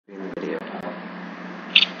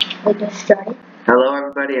We just started. Hello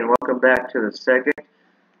everybody and welcome back to the second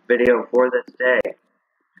video for this day.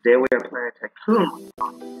 Today we are playing Tycoon.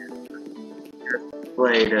 Just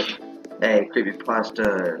played a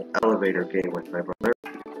creepypasta elevator game with my brother.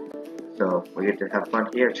 So we get to have fun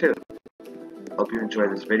here too. Hope you enjoy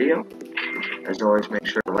this video. As always, make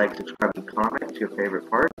sure to like, subscribe, and comment to your favorite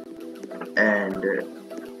part. And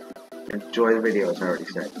enjoy the video, as I already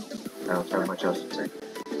said. I don't have much else to say.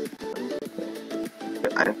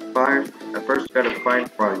 I first gotta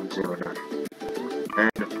find Froggy 09.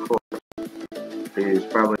 And of course, he's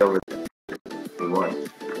probably over there. He was.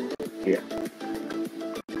 Yeah.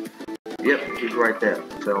 Yep, he's right there.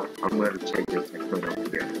 So I'm gonna take this Tycoon over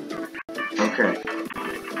here. Okay.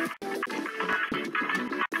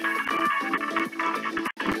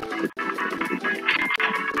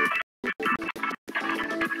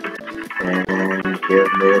 And give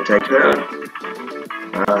me the Tycoon.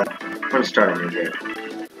 I'm gonna start a new game.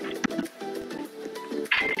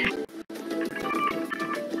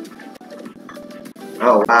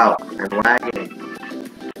 Oh wow, I'm lagging.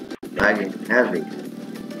 Lagging heavy.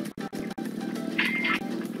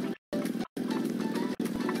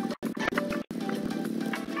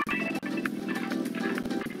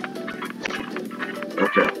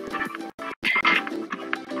 Okay.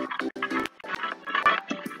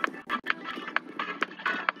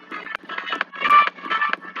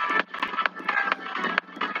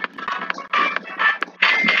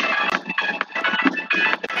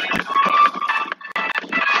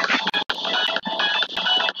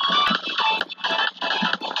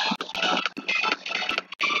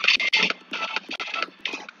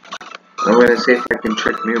 I'm gonna see if I can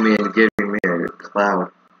trick Mew into giving me a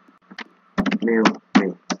cloud. Mew,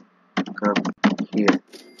 come here.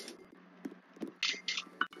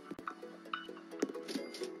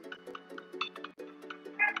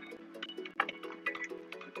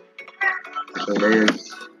 So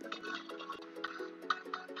there's.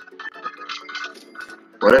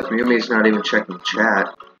 What if Mew's not even checking chat?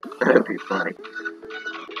 That'd be funny.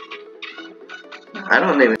 I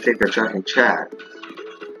don't even think they're checking chat.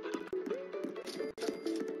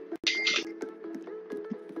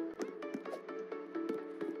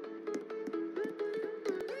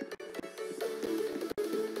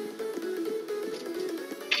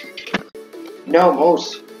 No,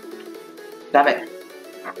 Moose. Stop it.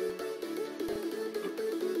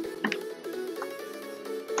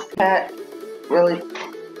 Cat, really?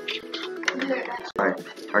 Sorry,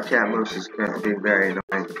 our cat Moose is going to be very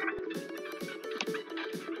annoying.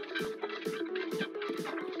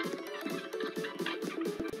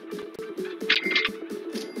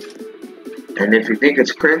 And if you think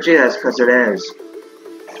it's cringy, that's because it is.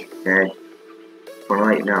 Okay? I want to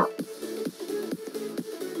let you know.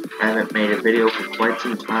 I haven't made a video for quite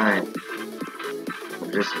some time.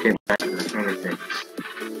 I'm just getting back to the hang of things.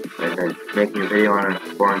 Like I'm making a video on a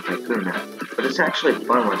foreign Tycoon now. But it's actually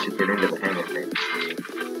fun once you get into the hang of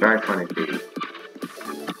things. Very fun indeed.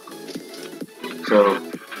 So,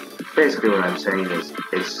 basically what I'm saying is,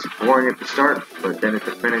 it's boring at the start, but then at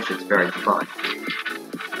the finish it's very fun.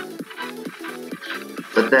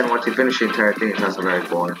 But then once you finish the entire thing, it's also very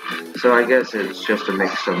boring. So I guess it's just a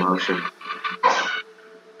mixed emotion.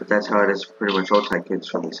 But that's how it is for pretty much all Tycoons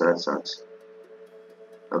for me, so that sucks.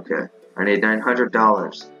 Okay, I need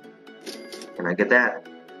 $900. Can I get that?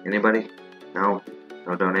 Anybody? No?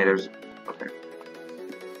 No donators? Okay.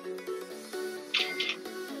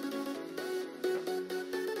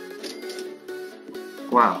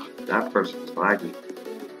 Wow, that person's laggy.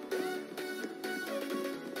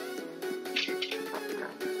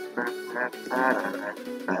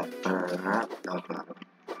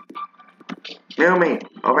 Mew,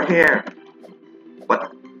 over here.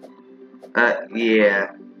 What?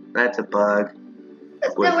 Yeah, that's a bug.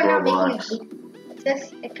 It's With still we're not ROBLOX.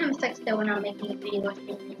 making it kind of sucks that we're not making a video with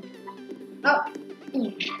me. Oh.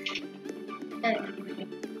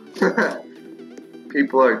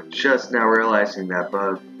 People are just now realizing that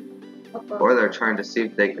bug, or they're trying to see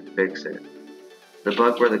if they can fix it. The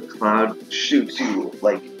bug where the cloud shoots you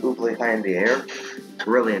like ooply high in the air, it's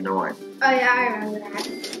really annoying. Oh yeah, I remember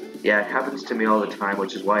that. Yeah, it happens to me all the time,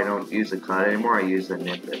 which is why I don't use the cloud anymore. I use the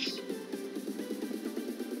Nimbus.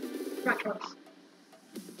 Not close.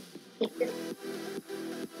 Take this.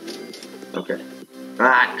 Okay.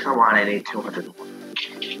 Ah, come on, I need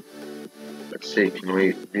 201. Let's see, can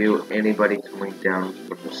we view anybody coming down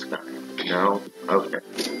from the sky? No? Okay.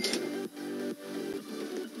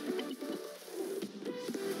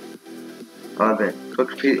 Oven.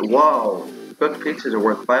 Cooked pizza. Whoa! Cooked pizzas are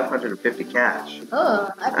worth 550 cash.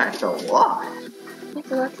 Oh, That's a lot.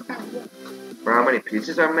 pizza looks kind of good. For how many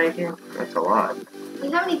pizzas I'm making? That's a lot.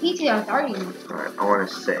 Wait, how many pizzas are you? Alright, I want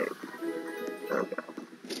to save. There we go.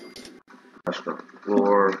 Restaurant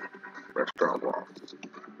floor, restaurant wall.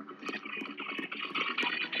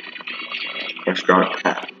 Restaurant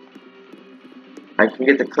path. I can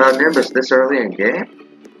get the Cloud Nimbus this early in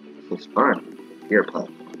game? It's fun. Gear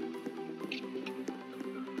platform.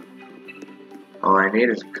 All I need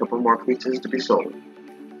is a couple more pizzas to be sold.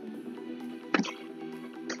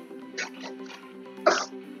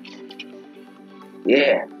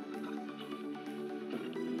 Yeah.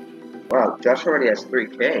 Wow, Josh already has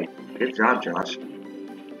 3K. Good job, Josh.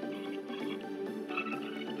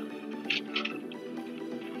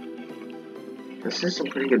 This is some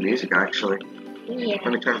pretty good music, actually. Yeah.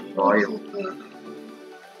 Let me turn up the volume.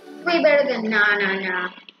 Way better than Nah Nah Nah.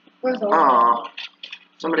 Where's the Aw,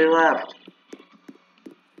 somebody left.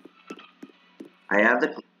 I have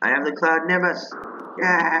the Cloud Nimbus.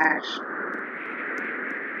 Yes.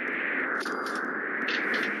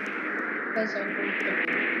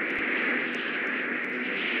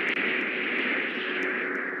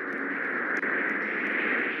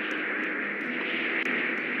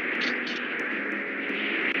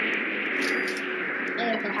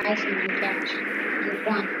 the highest amount of cash. You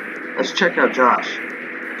won. Let's check out Josh.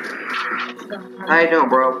 How you doing,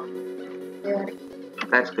 bro? Good.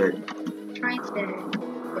 That's good. Trying to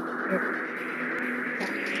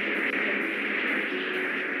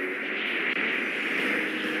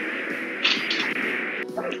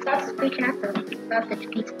stop speaking after sausage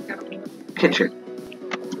pizza company. Kitchen.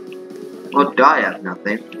 Well, I have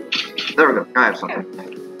nothing. There we go. I have something.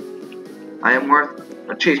 I am worth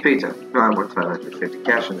a cheese pizza. No, I'm worth 550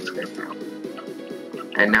 cash in this game now.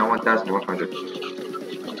 And now 1,100.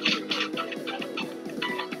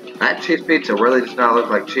 That cheese pizza really does not look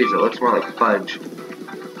like cheese. It looks more like fudge.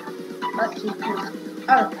 Oh, cheese pizza.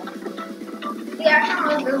 Oh. The actual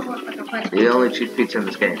one does look like a fudge. The only cheese pizza in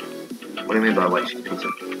this game. What do you mean by white cheese pizza?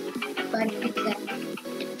 Fudge pizza.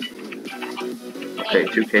 Okay,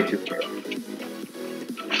 2K, 2K.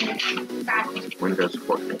 Gotcha. Windows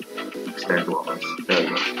 4K. Extend walls. There we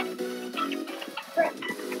go.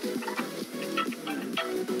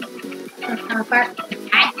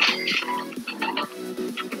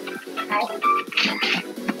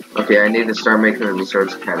 Okay, I need to start making the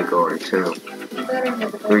research category too.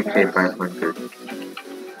 3K 500.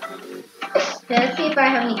 Let's see if I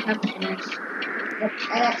have any customers. Yep,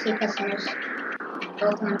 I got 2 customers.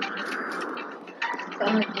 Both on. So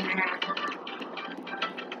I'm looking at that.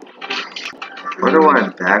 I wonder why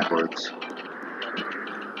I'm backwards.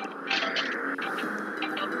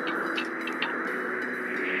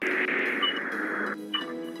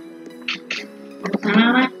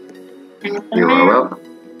 You are welcome.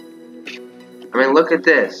 I mean, look at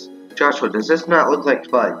this. Joshua, does this not look like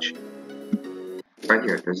fudge? Right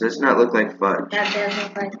here. Does this not look like fudge? That does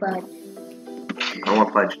look like fudge. I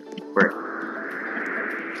want fudge. Where?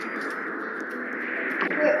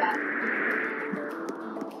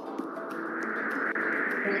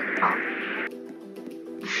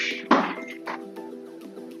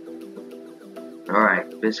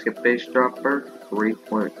 Alright, biscuit base dropper,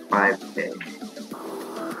 3.5K.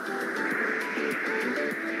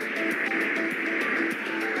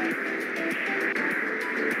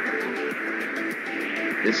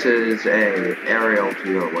 This is a aerial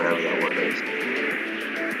view or whatever that word is.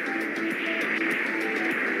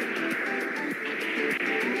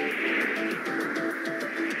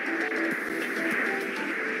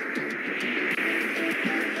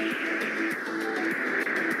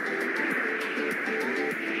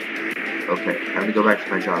 Okay, time to go back to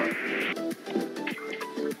my job.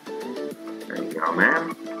 There you go,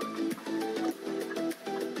 man.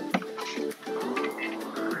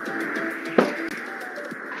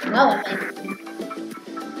 Well,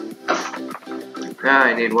 Now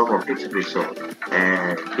I need one more pizza to be sold.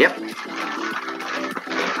 And, yep.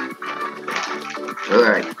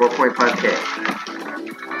 Alright, 4.5K.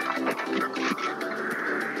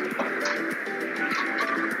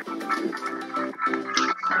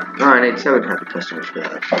 Oh, I need 7 happy customers for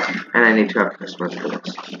that. And I need 2 happy customers for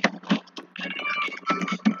this.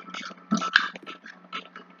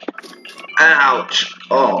 Ouch!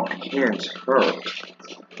 Oh, my hands hurt.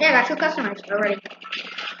 yeah, I got 2 customers already.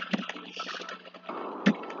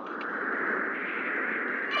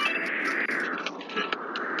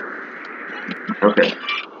 Okay.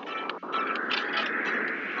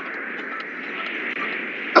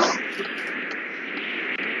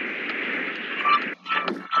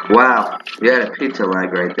 Wow, you had a pizza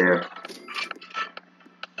lag right there.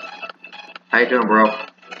 How you doing, bro?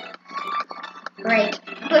 Great.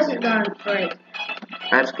 This is going great.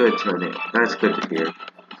 That's good, Tony. That's good to hear.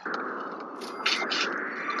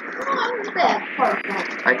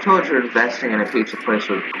 I told you investing in a pizza place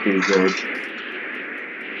would be good.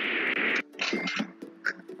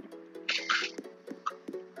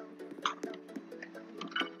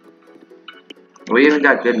 We even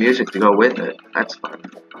got good music to go with it. That's fun.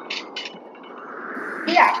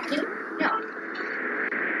 Yeah, no.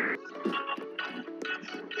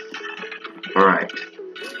 Alright.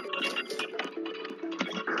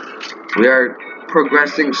 We are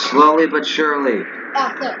progressing slowly but surely.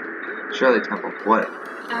 Oh, look. Shirley Temple, what?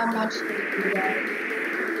 How much did you weigh?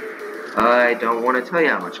 I don't want to tell you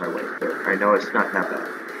how much I weigh, but I know it's not that bad.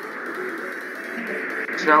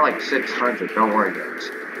 It's not like 600, don't worry guys.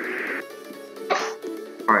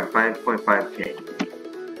 Alright, 5.5k.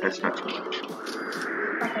 That's not too much.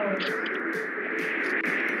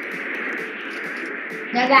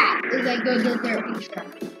 Now that is a good dessert extra.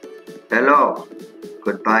 Hello.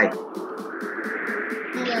 Goodbye.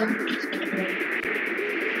 Hello.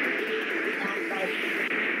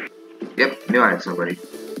 Yep, knew I had somebody.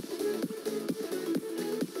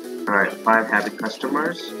 Alright, 5 happy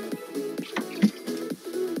customers.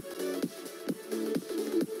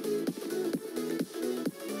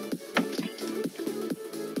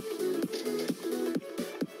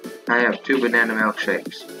 I have 2 banana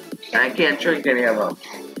milkshakes. And I can't drink any of them.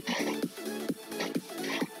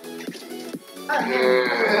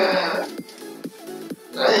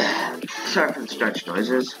 Sorry for the stretch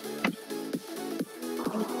noises.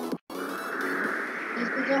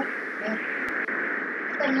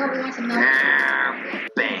 Nobody wants to milk.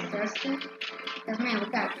 Bang. Because man, we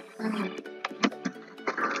got plenty.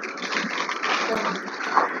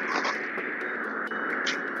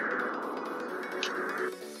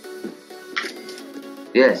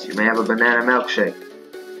 Yes, you may have a banana milkshake.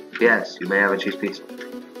 Yes, you may have a cheese pizza.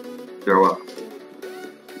 You're welcome.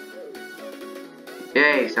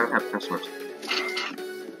 Yay, 7 happy customers.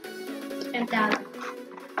 10,000.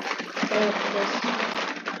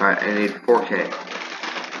 Alright, I need 4k.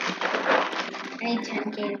 I need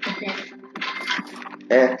 10k for this.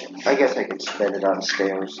 I guess I can spend it on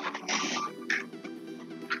stairs.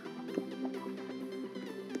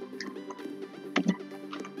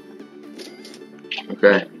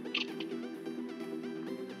 Okay.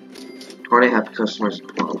 20 happy customers.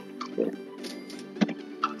 12. Okay.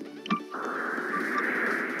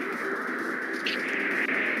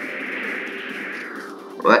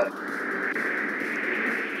 What?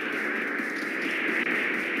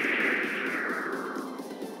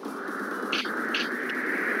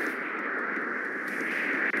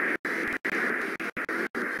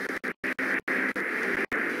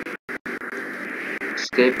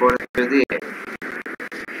 Skateboarding through the air.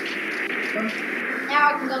 Now I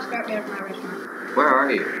can go start building my restaurant. Where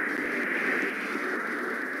are you?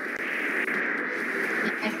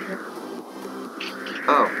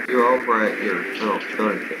 Oh, you're over at your little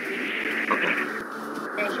building thing. Okay.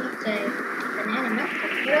 They should say banana milk.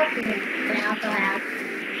 What else is in it? They also have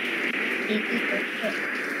cheesy biscuits.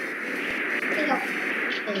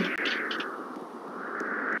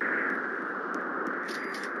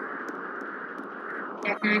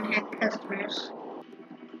 Got 9 happy customers.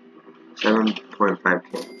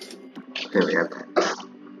 7.5k. Okay, we have that.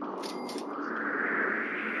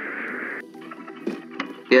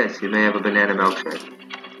 Yes, you may have a banana milkshake.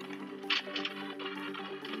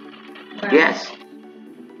 But Yes!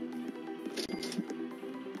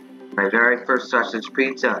 My very first sausage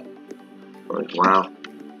pizza. Like, wow.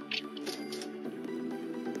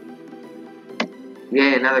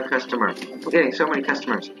 Yay, another customer. We're getting so many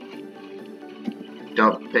customers.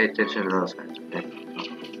 Don't pay attention to those guys, okay?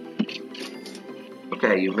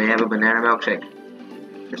 Okay, you may have a banana milkshake.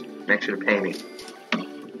 Just make sure to pay me.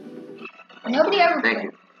 nobody ever Thank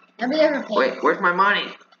you. Nobody ever paid. Wait, where's my money?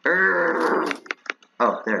 Oh,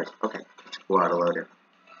 there it is. Okay, let's go out of loader.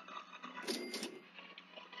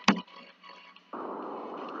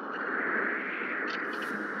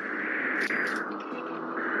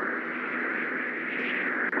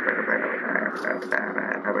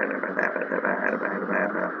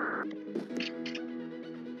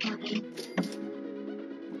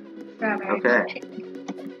 Okay.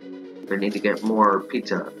 We need to get more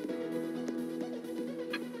pizza.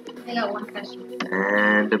 I got 1 customer.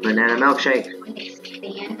 And a banana milkshake.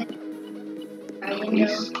 Expand our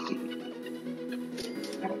Please. window.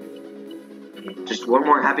 Just one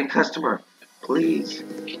more happy customer. Please.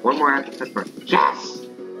 One more happy customer. Yes!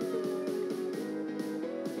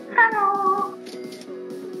 Hello!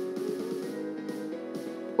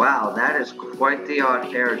 Wow, that is quite the odd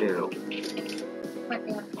hairdo.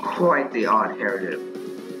 Quite the odd hairdo.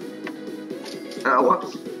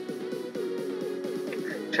 Whoops.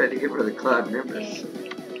 Tried to get rid of the cloud nimbus.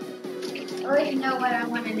 Oh, already know what I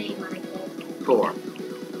want to name Michael. 4.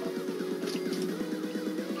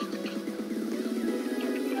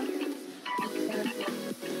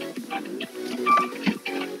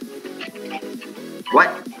 What?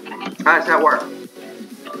 How does that work?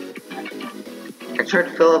 I tried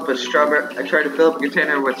to fill up a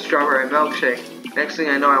container with strawberry milkshake. Next thing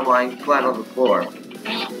I know, I'm lying flat on the floor.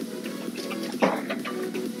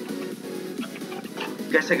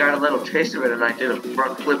 Guess I got a little taste of it and I did a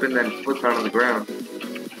front flip and then flip out on the ground.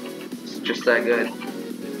 It's just that good.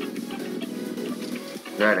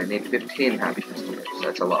 Right, I need 15 happy customers.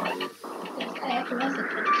 That's a lot.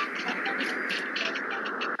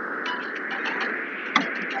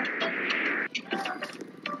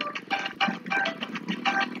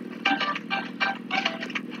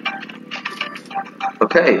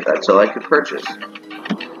 Okay, that's all I could purchase.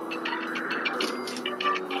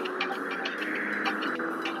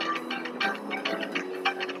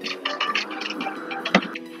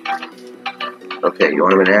 Okay, you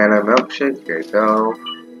want a banana milkshake? Here you go.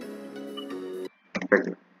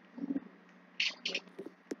 Okay.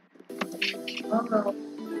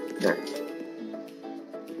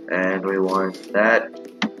 And we want that.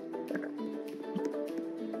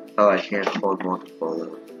 Oh, I can't hold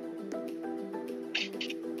multiple.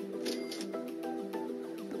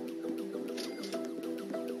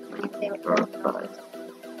 Oh, 5.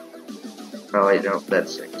 Oh wait, no,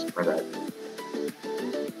 that's 6. My bad.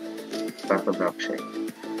 Chocolate milkshake.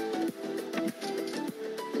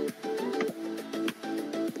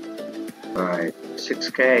 Alright,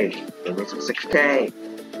 6K. Give me some 6K.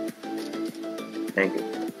 Thank you.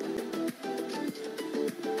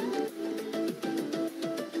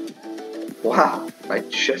 Wow, I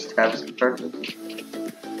just have some purchase.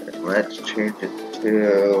 Let's change it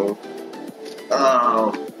to...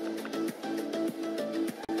 Oh!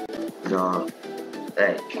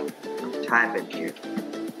 Hey, I'm typing here.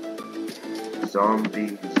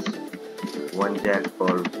 Zombies. 1 deck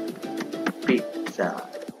for pizza.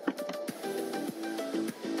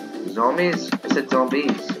 Zombies? I said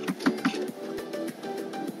zombies.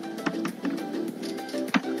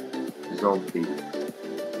 Zombies.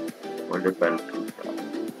 Wonderful pizza.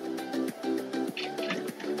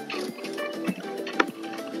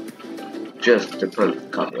 Just to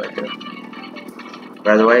put copyright there.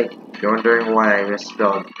 By the way, if you're wondering why I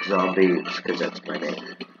misspelled zombies, because that's my name.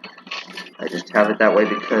 I just have it that way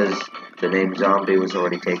because the name zombie was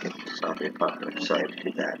already taken. Zombie apocalypse, so I had to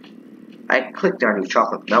do that. I clicked on your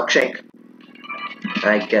chocolate milkshake.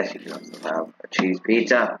 I guess you can also have a cheese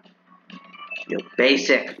pizza. You're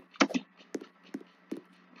basic.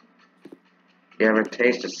 You ever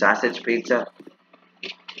taste a sausage pizza?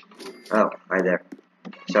 Oh, hi there.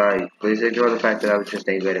 Sorry, please ignore the fact that I was just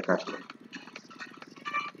a beta customer.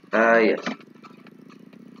 Yes.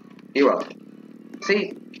 You're welcome.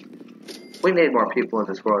 See, we need more people in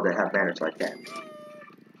this world that have manners like that.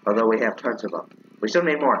 Although we have tons of them. We still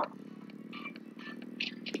need more.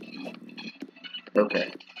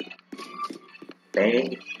 Okay.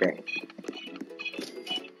 Bang, bang.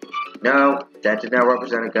 No, that did not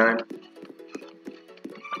represent a gun.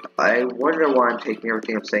 I wonder why I'm taking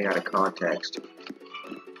everything I'm saying out of context.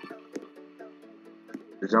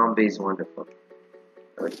 The zombie's wonderful.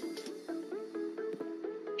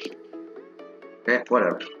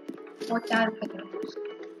 Whatever.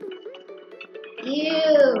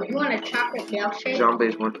 Ew, you want a chocolate milkshake?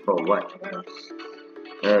 Zombie's wonderful. What? Gross.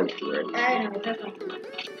 That's weird. I know, definitely.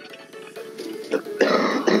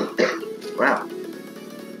 Wow.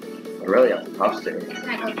 I really have puffs today. It's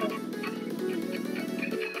not okay.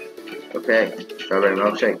 Okay, strawberry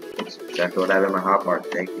milkshake. That's exactly what I have in my hot bar.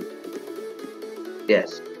 Thank you.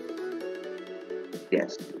 Yes.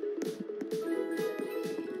 Yes.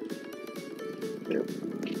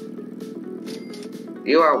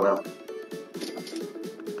 You are welcome.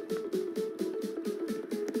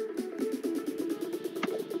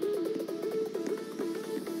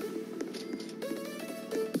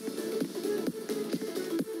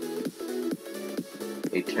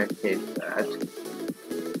 A 10K that.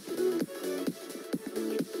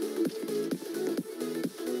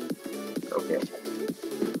 Okay.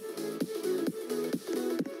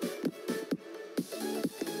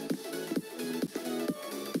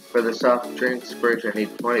 For the soft drinks fridge, I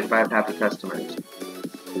need 25 happy customers.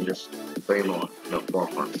 So just 3 more. No, 4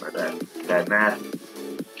 more. My bad. Bad math.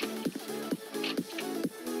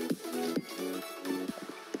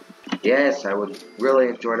 Yes, I would really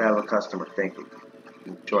enjoy to have a customer. Thank you.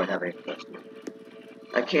 Enjoy having a customer.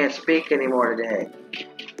 I can't speak anymore today.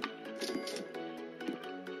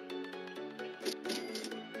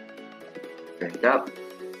 There you go.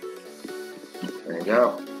 There you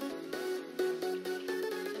go.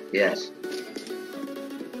 Yes.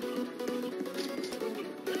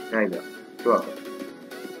 There you go. 12.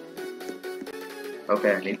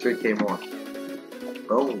 Okay, I need 3K more.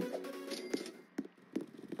 Boom.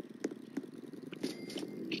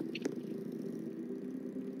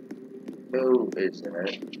 Who is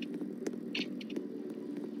that?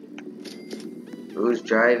 Who's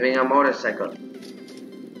driving a motorcycle?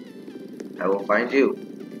 I will find you.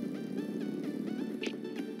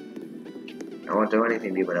 I won't do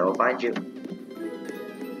anything to you, but I will find you.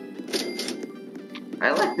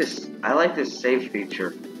 I like this save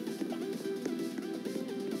feature.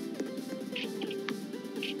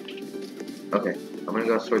 Okay, I'm gonna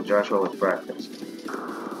go serve Joshua with breakfast.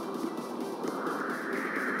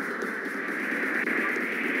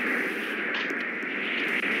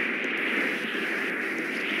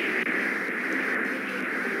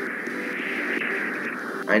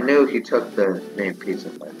 I knew he took the name Pizza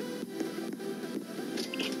Hut.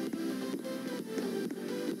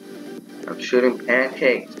 I'm shooting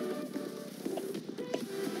pancakes.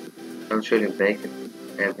 I'm shooting bacon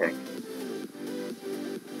and pancakes.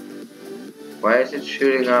 Why is it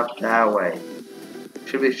shooting up that way? It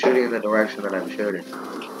should be shooting in the direction that I'm shooting.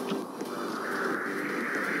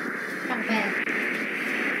 Not bad.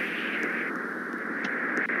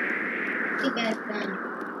 Too bad then.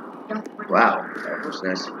 Don't want Wow, that was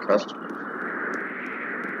nice and customers.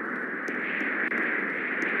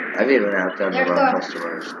 I've even outdone the wrong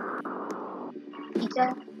customers.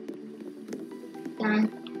 Pizza. Done.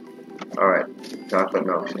 Alright, chocolate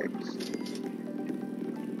milkshakes.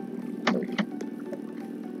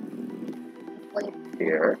 Wait.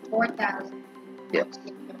 Here. 4,000. Yes.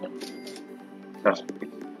 Custom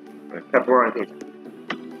pizza. Pepperoni pizza.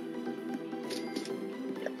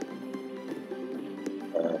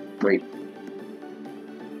 Great.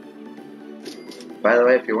 By the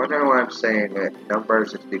way, if you're wondering why I'm saying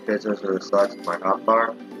numbers, it's because those are the slots in my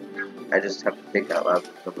hotbar. I just have to think out loud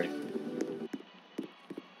for some reason.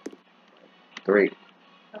 3.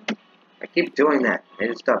 I keep doing that. I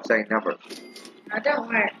need to stop saying numbers. No, don't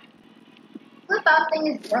worry. Flip out thing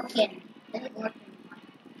is broken. It doesn't work anymore.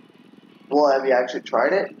 Well, have you actually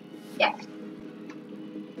tried it? Yes.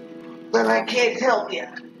 Then I can't help you.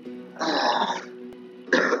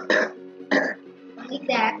 Don't need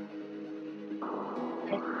that. I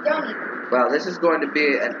don't need that. Well, this is going to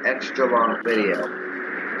be an extra long video.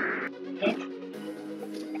 Okay.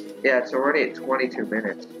 Yeah, it's already at 22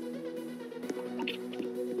 minutes.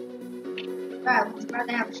 Wow, would you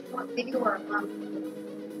rather have a short video or a long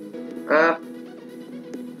video?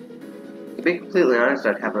 To be completely honest,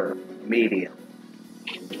 I'd have a medium.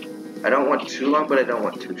 I don't want too long, but I don't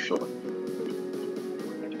want too short.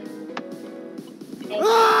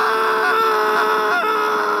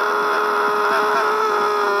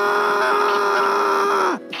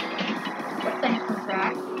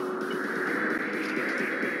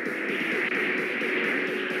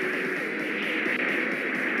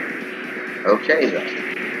 Okay, then.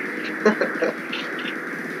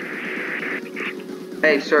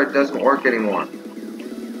 Hey, sir, it doesn't work anymore.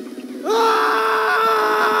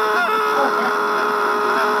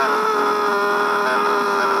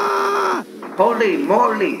 Holy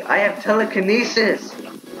moly, I have telekinesis!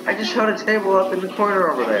 I just showed a table up in the corner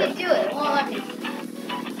over there. I can do it. It won't let me.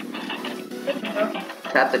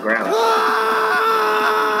 Tap the ground.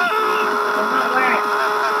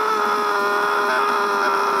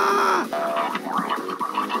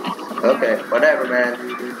 Okay, whatever, man.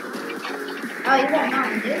 Oh, you won't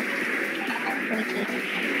know, do it? Pretty easy.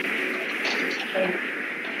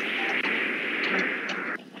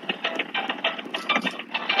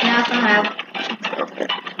 And I also have. Okay.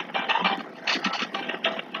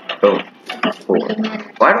 Boom. 4.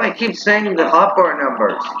 Why do I keep saying the hotbar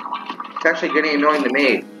numbers? It's actually getting annoying to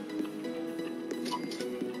me.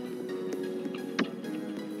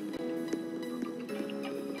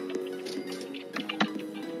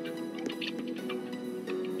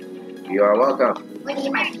 You are welcome. What do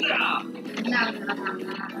you mean? No.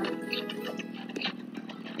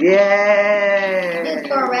 Yeah. Dude,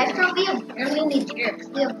 for a restaurant, we have really many jerks.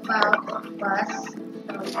 We have about a bus.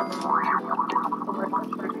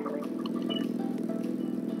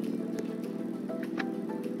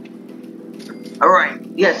 Alright,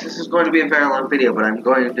 yes, this is going to be a very long video, but I'm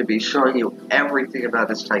going to be showing you everything about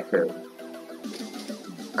this tycoon.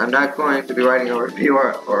 I'm not going to be writing a review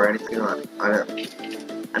or anything on it.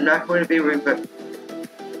 I'm not going to be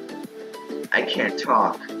I can't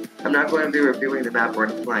talk. I'm not going to be reviewing the map or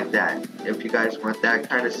anything like that. If you guys want that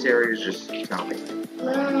kind of series, just tell me.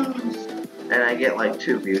 And I get like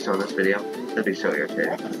 2 views on this video. That'd be so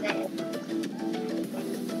irritating.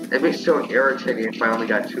 It'd be so irritating if I only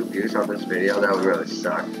got 2 views on this video. That would really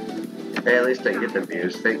suck. Hey, at least I get the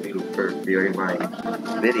views. Thank you for viewing my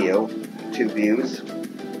video. 2 views.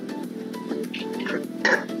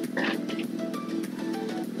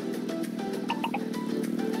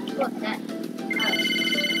 What's that?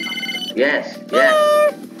 Yes.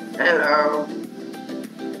 Hello.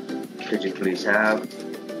 Could you please have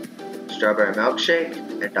strawberry milkshake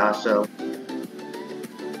and also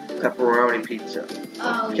pepperoni pizza?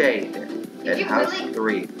 Okay, at house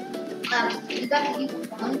 3. You got to use the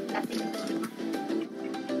phone.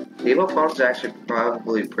 Vivo phone's actually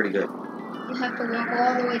probably pretty good. You have to walk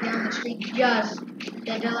all the way down the street just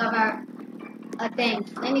to deliver a thing.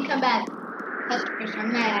 Then you come back. Customers are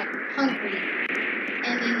mad, hungry,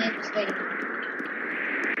 and then they just wait.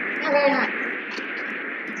 Not very nice.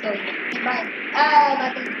 Let's go. Bye.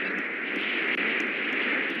 Bye.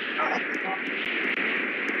 Oh, that's cool.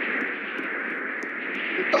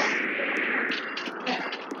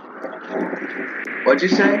 What'd you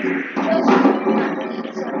say?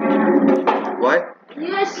 What?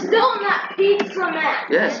 You're still not pizza man.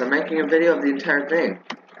 Yes, I'm making a video of the entire thing.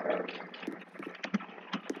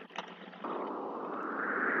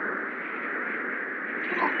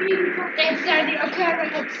 Inside your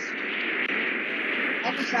carrots.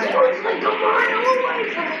 It was like a mile away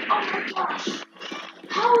from it. Oh my gosh.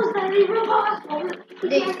 How is that even possible? He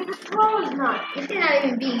can't even throw his knife. This is not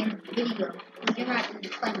even being in the video. You're not even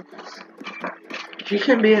playing with us. He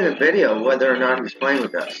can be in the video whether or not he's playing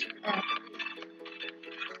with us.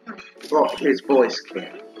 Well, his voice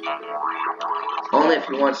can. Only if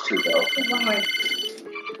he wants to, though.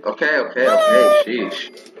 Okay, sheesh.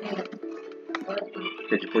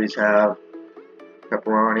 Could you please have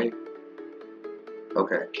pepperoni?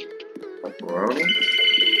 Okay. Pepperoni?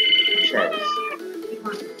 Cheese.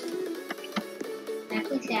 And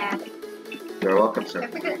please have. You're welcome, sir.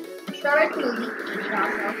 Strawberry smoothie.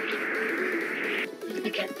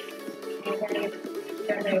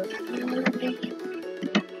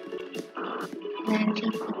 And then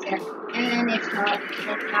cheese pizza. And then it's hot. It's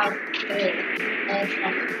hot.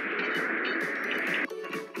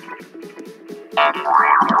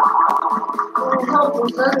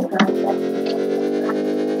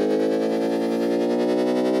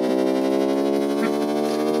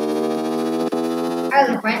 I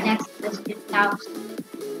live right next to this dude's house.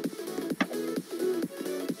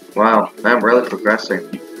 Wow, I'm really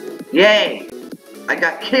progressing. Yay! I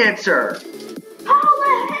got cancer! How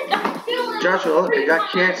the heck I'm feeling? Joshua, look, I got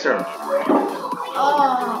cancer.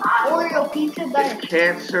 Oh, Oreo pizza better.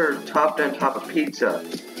 Cancer topped on top of pizza.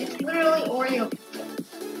 It's literally Oreo pizza.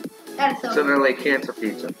 That is so It's literally cancer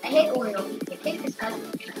pizza. I hate Oreo pizza. It tastes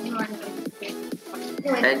disgusting. Anyway,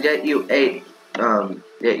 And yet you ate,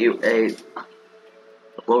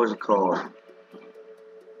 what was it called?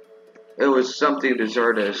 It was something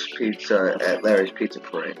dessertish pizza at Larry's Pizza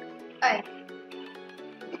Parade. hey.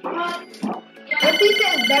 Their pizza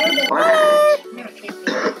is better than What? Never tasted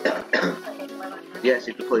it. Yes,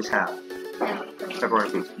 you can please have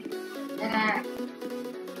pepperoni pizza.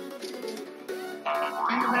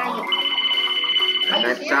 And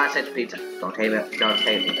then sausage pizza. Don't hate it,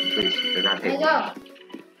 please. Do not There hate you me. go.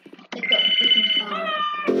 Take the freaking phone.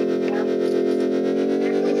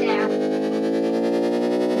 Please have.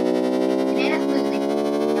 Banana smoothie.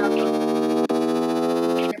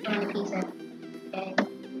 Pepperoni pizza. Okay.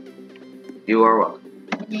 You are welcome.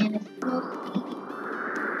 Banana smoothie.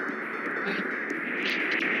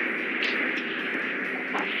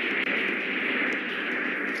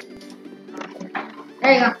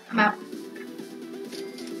 There you go. I'm out.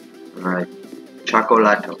 Alright.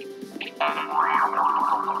 Chocolato.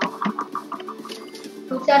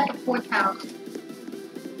 Who's at the 4th house?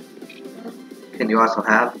 Can you also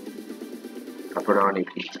have pepperoni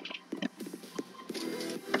pizza?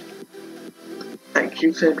 I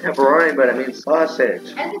keep saying pepperoni, but I mean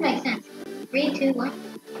sausage. How does it make sense? 3, 2, 1.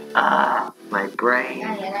 Ah, my brain.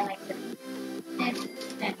 Yeah, that makes sense.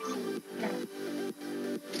 Next.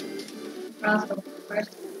 I'll go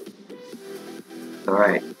first.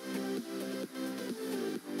 Alright.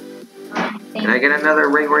 Can I get another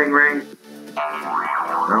ring? No?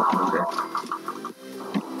 Okay.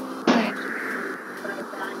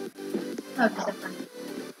 Oh, just a fun.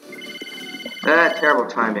 Terrible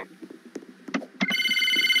timing.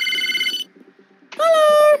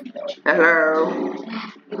 Hello.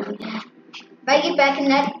 If I get back in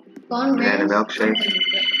that phone ring. Banana milkshake.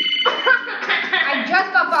 I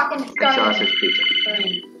just got back in the And start. sausage pizza.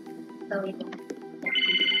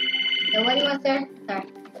 So what do you want, sir? Sorry.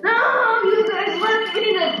 No, you guys want me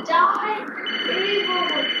to die? Evil.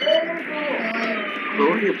 Who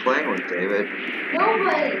are you playing with, David?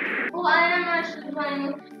 Nobody. Well, I am actually playing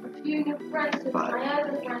with a few new friends. Since my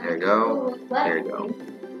other friends. There you go. There you go.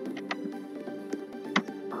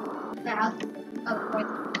 The house. Oh, right.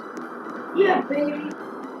 Yeah, baby.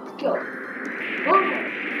 Let's go. Okay.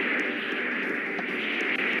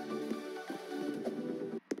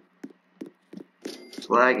 It's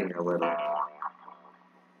lagging a little.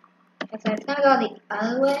 Okay, so it's gonna go the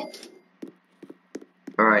other way.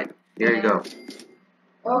 Alright, here you go.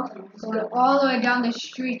 Okay. So we're all the way down the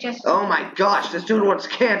street just. Oh my gosh, this dude wants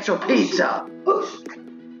cancer pizza!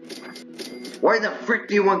 Why the frick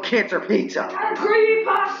do you want cancer pizza? I have creamy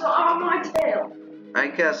pasta on my tail. I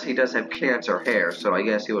guess he does have cancer hair, so I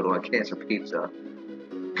guess he would want cancer pizza.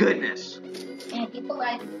 Goodness. And people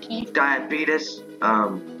like cancer. Diabetes,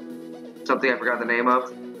 something I forgot the name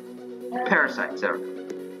of. Parasites, there we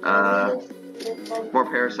go. More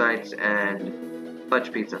parasites and bunch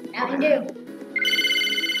of pizza. Now we do.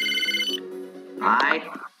 I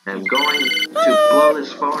am going to blow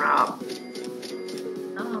this phone up.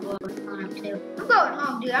 I'm gonna blow this phone up too. I'm going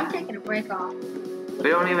home, dude. I'm taking a break off. We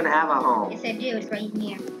don't even have a home. Yes, I do. It's right in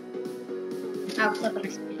here. I'll flip on the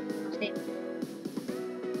screen. I'll see.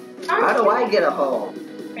 How do I get a home?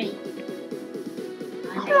 Pretty.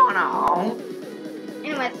 I don't want a home.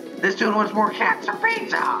 Anyways, This dude wants more cancer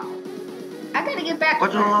pizza. I gotta get back to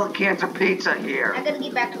What's a work. little cancer pizza here? I gotta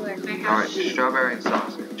get back to work. My Alright, house. strawberry and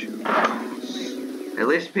sausage. At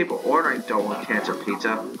least people ordering don't want cancer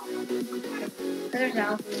pizza. There's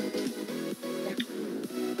out.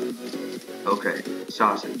 Okay,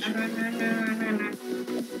 sausage.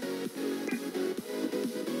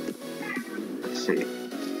 Let's see.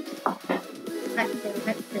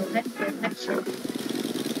 So,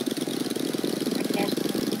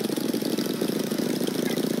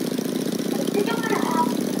 I think I'm gonna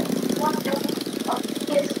ask one of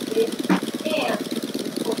biscuit and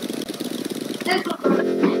this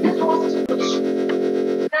one's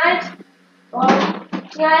tonight. Well,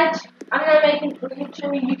 tonight I'm gonna make it for you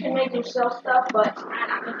two. You can make yourself stuff, but tonight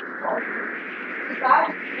I'm making it for you. Because I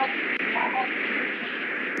like that.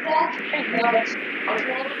 And I was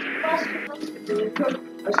gonna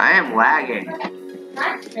I am lagging.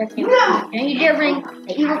 No! And you dare ring,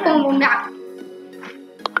 the evil phone will not.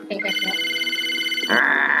 Okay, that's that.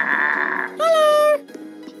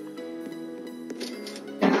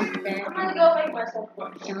 I'm gonna go make myself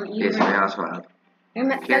lunch. Don't you Yes, I also have.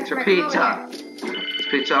 remember? Cancer pizza. This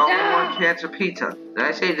pizza only want cancer pizza. Did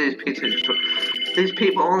I say these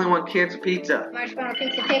people only want cancer pizza? Marshmallow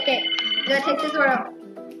pizza ticket. You gotta take this order.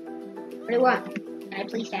 What do you want? Can I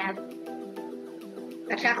please have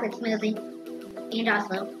a chocolate smoothie and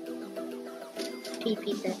also cheese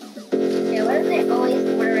pizza? Yeah, what is it? Always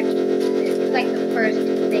order a cheese pizza. It's like the first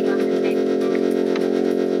thing on the menu.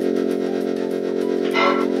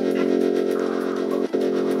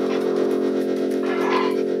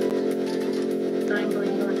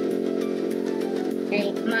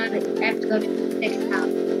 Hey, come on, I have to go to the next house.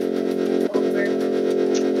 Over.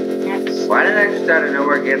 Next. Why did I just out of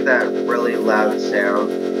nowhere get that really loud sound?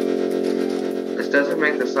 This doesn't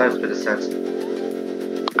make the slightest bit of sense.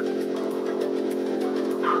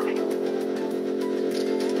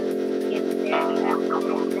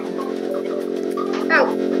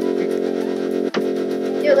 Oh!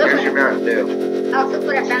 Dude, look Here's your what Mountain Dew. oh, look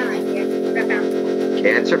what I found right here. What I found.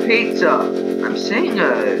 Cancer pizza. I'm seeing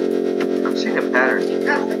a pattern.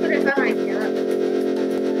 Oh, look what I found right here. Look.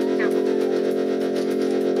 No.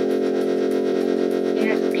 Yeah,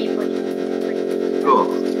 that's pretty funny. Cool.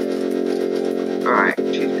 Alright,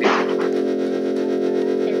 cheese pizza.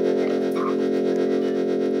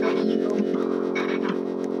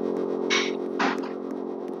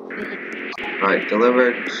 Alright,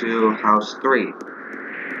 delivered to house 3.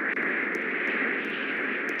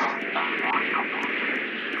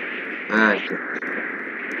 Okay.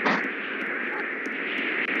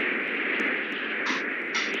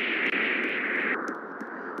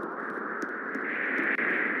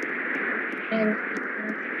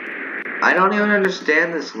 I don't even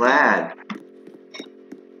understand this lag.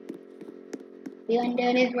 The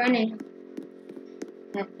undone is running.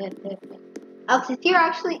 Alex, if you're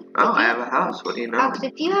actually... Oh, I have a house. What do you know? Alex,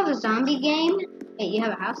 if you have a zombie game... Wait, you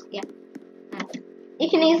have a house? Yeah. You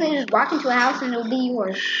can easily just walk into a house and it'll be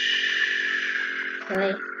yours. So,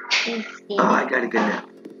 like, Oh, I got a good nap.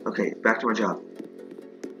 Okay, back to my job.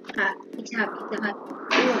 Pizza Hut, Pizza Hut.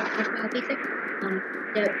 You want marshmallow pizza?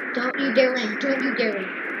 Don't you dare ring. Don't you dare ring.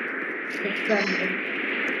 It's good.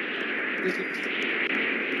 Easy.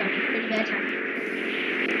 Pretty bad time.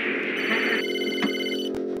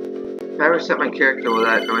 If I reset my character, will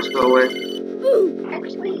that noise go away?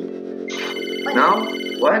 Actually, wait, No?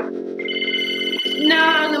 What?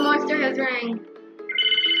 No, the monster has rang.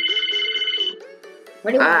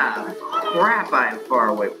 What do you want? Crap, I'm far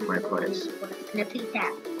away from my place. And a pizza.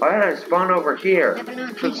 Why did I spawn over here? Yeah, but no,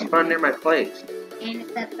 I should spawn near my place. And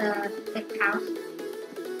it's at the house.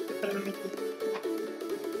 Put it on the pizza.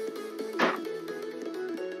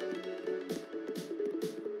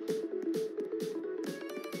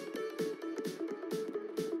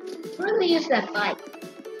 Why don't we use that bike?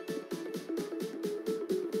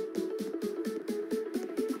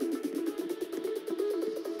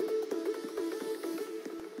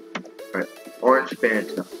 Alright, orange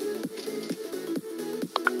Fanta.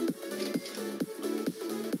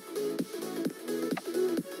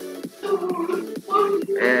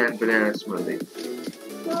 And banana smoothie.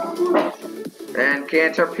 And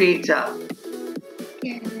cancer pizza.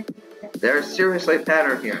 There's seriously a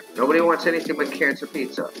pattern here. Nobody wants anything but cancer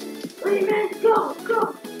pizza. Go,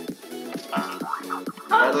 go.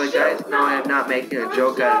 By the way, guys, no, I am not making a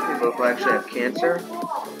joke out of people who actually have cancer.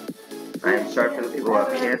 I am sorry for the people who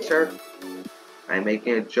have cancer. I am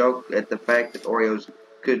making a joke at the fact that Oreos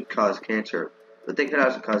could cause cancer, but they could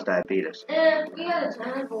also cause diabetes. And we got a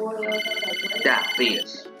ton of Oreos.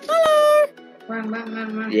 Diabetes.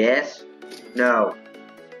 Run. Yes? No.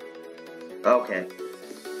 Okay.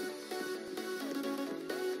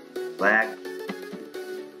 Black.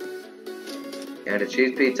 And a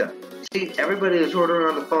cheese pizza. See, everybody who's ordering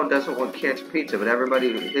on the phone doesn't want cancer pizza, but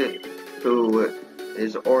everybody who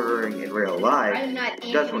is ordering in real life I'm not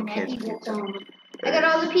does answering want that cancer evil pizza. phone. I got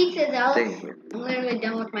all the pizzas, Alex. Thank you. I'm literally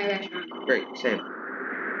done with my restaurant. Great, same. No!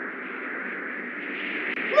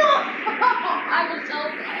 I was so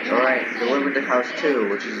glad. Alright, delivered to house 2,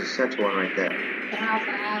 which is a central one right there. The house I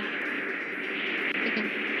have. Chicken.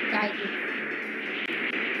 Tycoon.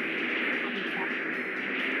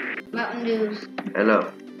 Mountain Dews. Hello.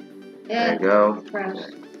 There Yeah. you go.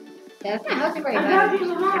 Gross. That's not healthy very I bad. got you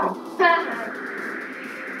some more.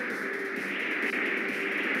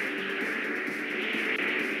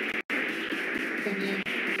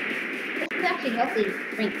 This is actually healthy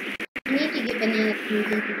drinks. You need to get banana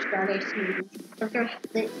smoothies and strawberry smoothies.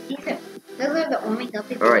 Those are the only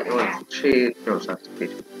healthy things Alright, I you have. want cheese? No, sausage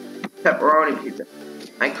pizza. Pepperoni pizza.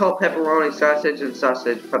 I call pepperoni sausage and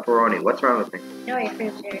sausage pepperoni. What's wrong with me? No, your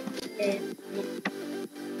food is.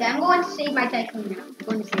 I'm going to save my tycoon now. I'm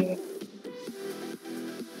going to save it.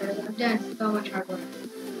 I've done so much hard work.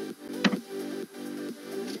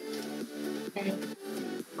 Okay.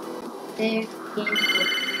 There's game.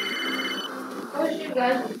 I wish you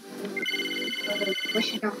guys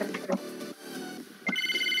Wish you don't put it through.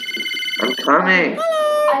 I'm coming. I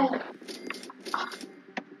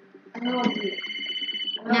know you.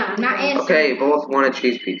 No, I'm not answering. Okay, you both want a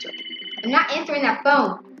cheese pizza. I'm not answering that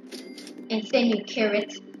phone. And send you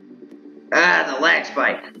carrots. Ah, the lag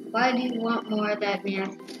spike. Why do you want more of that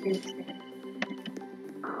nasty food stuff?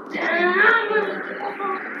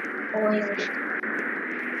 Orange.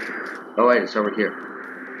 Oh wait, it's over here.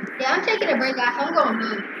 Yeah, I'm taking a break, guys. I'm going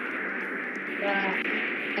home.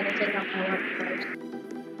 Gotta take off my work clothes.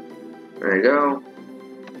 There you go.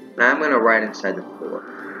 Now I'm gonna ride inside the floor.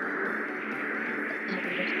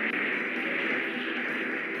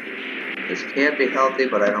 This can't be healthy,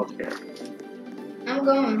 but I don't care. I'm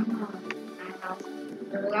going home.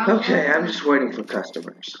 Okay, I'm just waiting for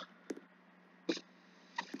customers.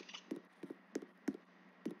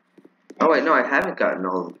 Oh wait, no, I haven't gotten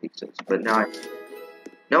all the pizzas, but now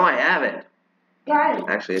I haven't. Got it.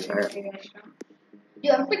 Actually, yes, I have.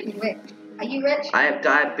 Dude, I'm freaking rich. Are you rich? I have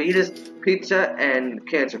diabetes pizza and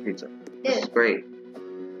cancer pizza. This is great.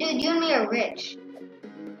 Dude, you and me are rich.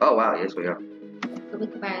 Oh wow, yes we are. So we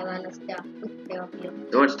can buy a lot of stuff. We can pay off you.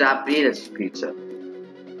 No, it's diabetes pizza.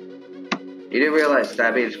 You didn't realize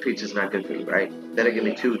diabetes pizza is not good for you, right? Better give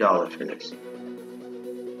me $2 for this.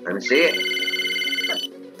 Let me see it.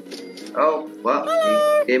 Oh, well,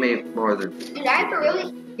 you gave me more than... Dude, I have a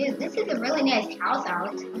really... Dude, this is a really nice house,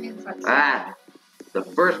 Alex. I mean, it's like... Ah! The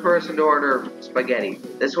first person to order spaghetti.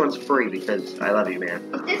 This one's free because I love you, man.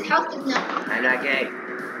 If this house does not... I'm not gay.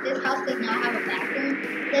 If this house does not have a bathroom,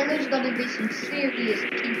 then there's going to be some serious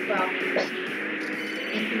teeth problems.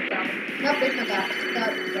 Nope, there's no bathroom.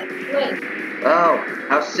 Wait. Oh,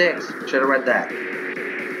 house 6. Should have read that.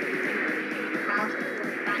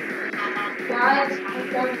 Guys,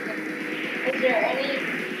 is there any?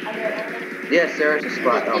 Yes, there is a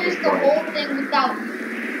spot. Just Oh, finish this the point. whole thing without...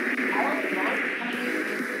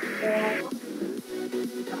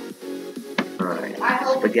 Alright, I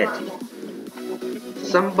hope spaghetti.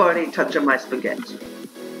 Somebody touching my spaghetti.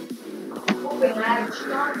 Okay, man, it's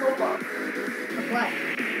not over. What?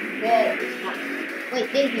 There, it's not.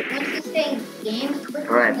 Wait, David, once you say game, click on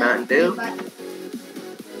Alright, the Mountain Dew. button.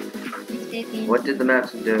 You say game. What did the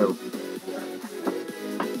Mountain Dew?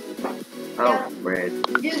 Oh, great.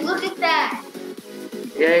 Dude, look at that.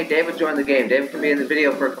 Yay, David joined the game. David can be in the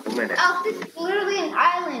video for a couple minutes. Oh, this is literally an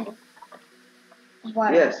island.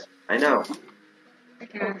 What? Yes, I know.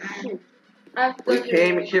 We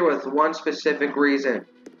came here with one specific reason.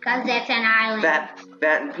 Because that's an island.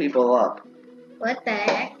 Fatten people up. What the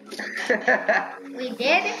heck? We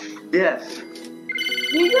did? Yes.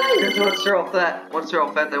 You guys. Because once they're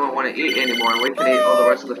all fat, they won't want to eat anymore, and we can eat all the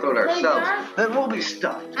rest of the food ourselves. Then we'll be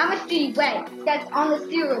stuffed. How much do you weigh? That's on the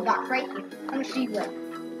cereal box right here. How much do you weigh?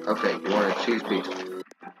 Okay, you want a cheese pizza.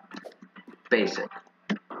 Basic.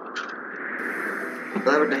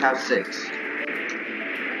 11 and a half, 6.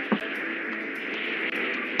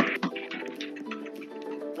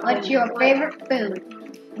 What's your favorite food?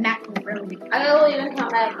 Macaroni. I don't even come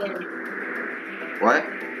back in. What?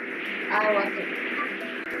 I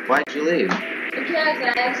wasn't. Why'd you leave? Because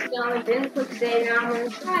I accidentally didn't click save, and I'm going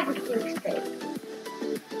to try to click save.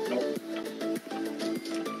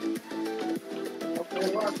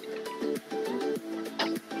 Okay, well.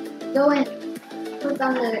 Go in. Click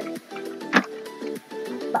on the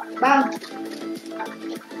bounce.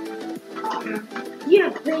 Yeah,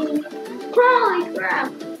 baby. Holy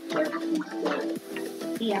crap.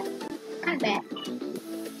 Yeah. Kind of bad.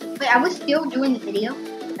 Wait, I was still doing the video.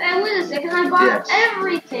 And wait a second, I bought Yes.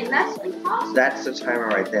 everything. That's impossible. That's the timer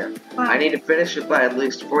right there. Wow. I need to finish it by at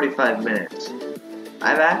least 45 minutes.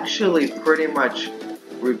 I've actually pretty much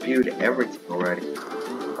reviewed everything already.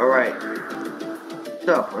 Alright.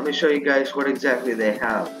 So, let me show you guys what exactly they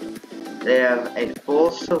have. They have a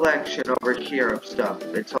full selection over here of stuff.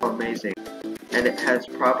 It's all amazing. And it has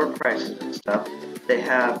proper prices and stuff. They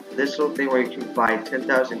have this little thing where you can buy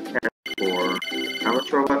 10,000 cash for how much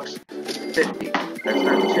Robux? 50. That's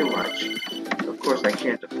not too much. Of course, I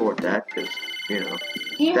can't afford that because, you know,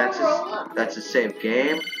 that's a saved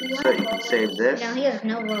game. So you can save this. No, he has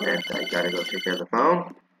no Robux. And I gotta go take care of the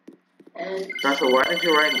phone. And Joshua, why did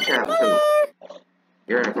you write in chat poop?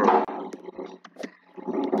 You're in a group. I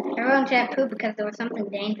wrote in chat poop because there was something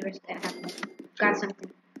dangerous that happened. Got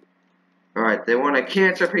something. Alright, they want a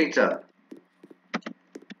cancer pizza.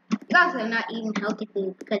 You also not eating healthy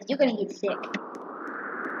food because you're gonna get sick.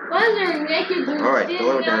 why is there naked dudes Alright, sitting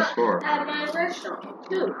below dash 4. at my restaurant,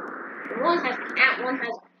 too? One has cat, one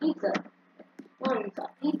has pizza. One's a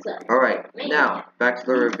pizza. Alright, now, back to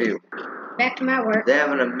the review. Back to my work. They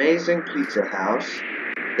have an amazing pizza house.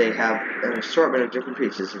 They have an assortment of different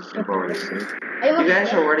pizzas, as you've already seen. You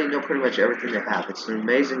guys already know pretty much everything they have. It's an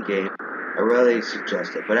amazing game. I really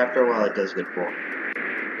suggest it, but after a while it does get boring.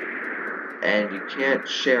 And you can't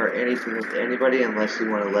share anything with anybody unless you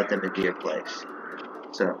want to let them into your place.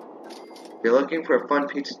 So, if you're looking for a fun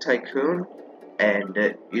pizza tycoon, and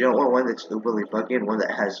you don't want one that's uberly buggy and one that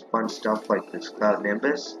has fun stuff like this Cloud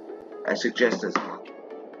Nimbus, I suggest this one.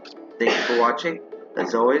 Thank you for watching.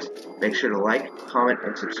 As always, make sure to like, comment,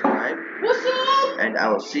 and subscribe. What's up? And I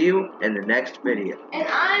will see you in the next video. And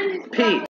I'm Peace.